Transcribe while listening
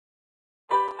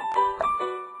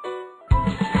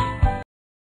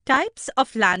Types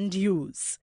of land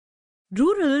use.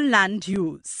 Rural land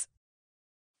use.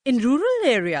 In rural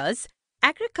areas,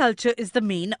 agriculture is the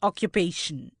main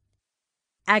occupation.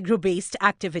 Agro-based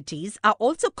activities are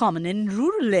also common in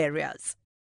rural areas.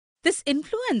 This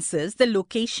influences the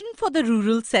location for the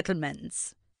rural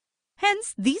settlements.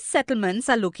 Hence, these settlements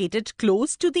are located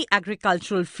close to the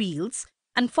agricultural fields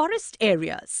and forest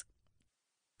areas.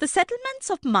 The settlements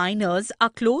of miners are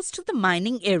close to the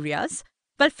mining areas,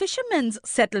 while fishermen's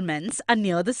settlements are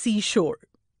near the seashore.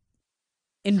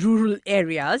 In rural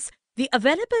areas, the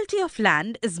availability of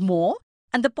land is more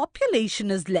and the population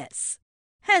is less.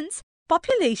 Hence,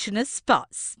 population is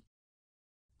sparse.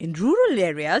 In rural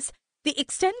areas, the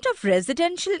extent of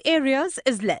residential areas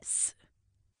is less.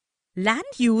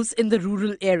 Land use in the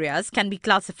rural areas can be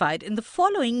classified in the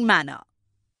following manner.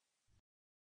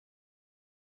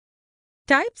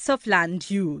 Types of land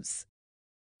use.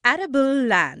 Arable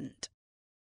land.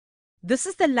 This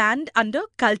is the land under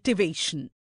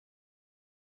cultivation.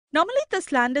 Normally,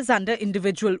 this land is under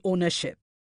individual ownership.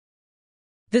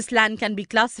 This land can be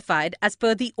classified as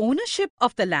per the ownership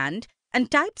of the land and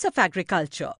types of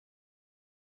agriculture.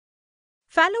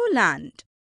 Fallow land.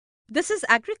 This is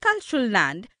agricultural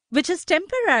land which is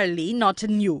temporarily not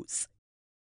in use.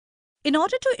 In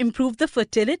order to improve the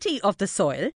fertility of the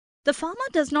soil, the farmer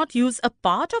does not use a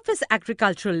part of his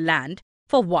agricultural land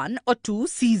for 1 or 2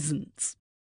 seasons.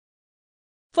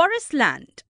 Forest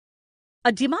land.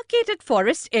 A demarcated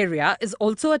forest area is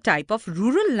also a type of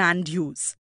rural land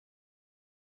use.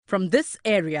 From this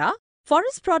area,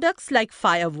 forest products like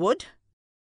firewood,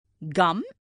 gum,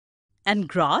 and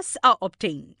grass are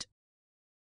obtained.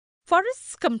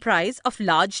 Forests comprise of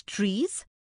large trees,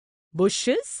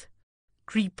 bushes,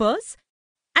 creepers,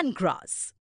 and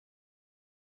grass.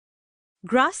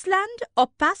 Grassland or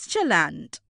pasture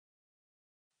land.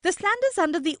 This land is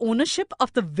under the ownership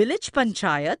of the village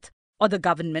panchayat or the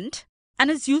government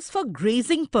and is used for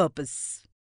grazing purpose.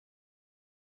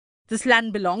 This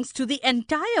land belongs to the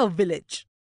entire village.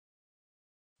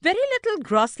 Very little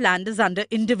grassland is under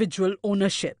individual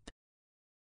ownership.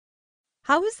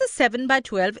 How is the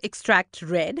 7/12 extract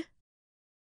read?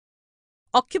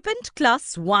 Occupant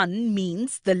class 1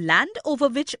 means the land over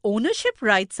which ownership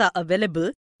rights are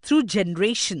available through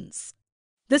generations.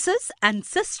 This is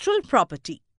ancestral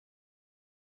property.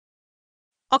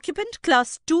 Occupant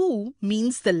class 2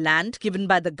 means the land given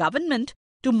by the government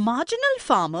to marginal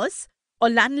farmers or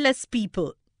landless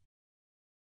people.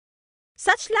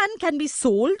 Such land can be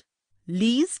sold,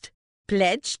 leased,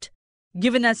 pledged,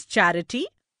 given as charity,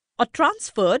 or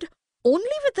transferred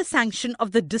only with the sanction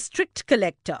of the district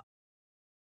collector.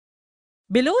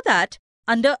 Below that,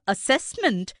 under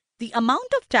assessment, the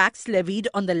amount of tax levied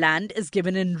on the land is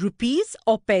given in rupees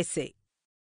or paise.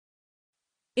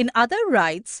 In other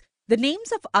rights, the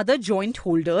names of other joint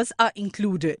holders are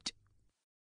included.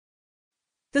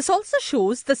 This also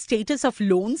shows the status of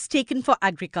loans taken for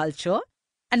agriculture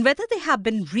and whether they have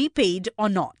been repaid or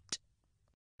not.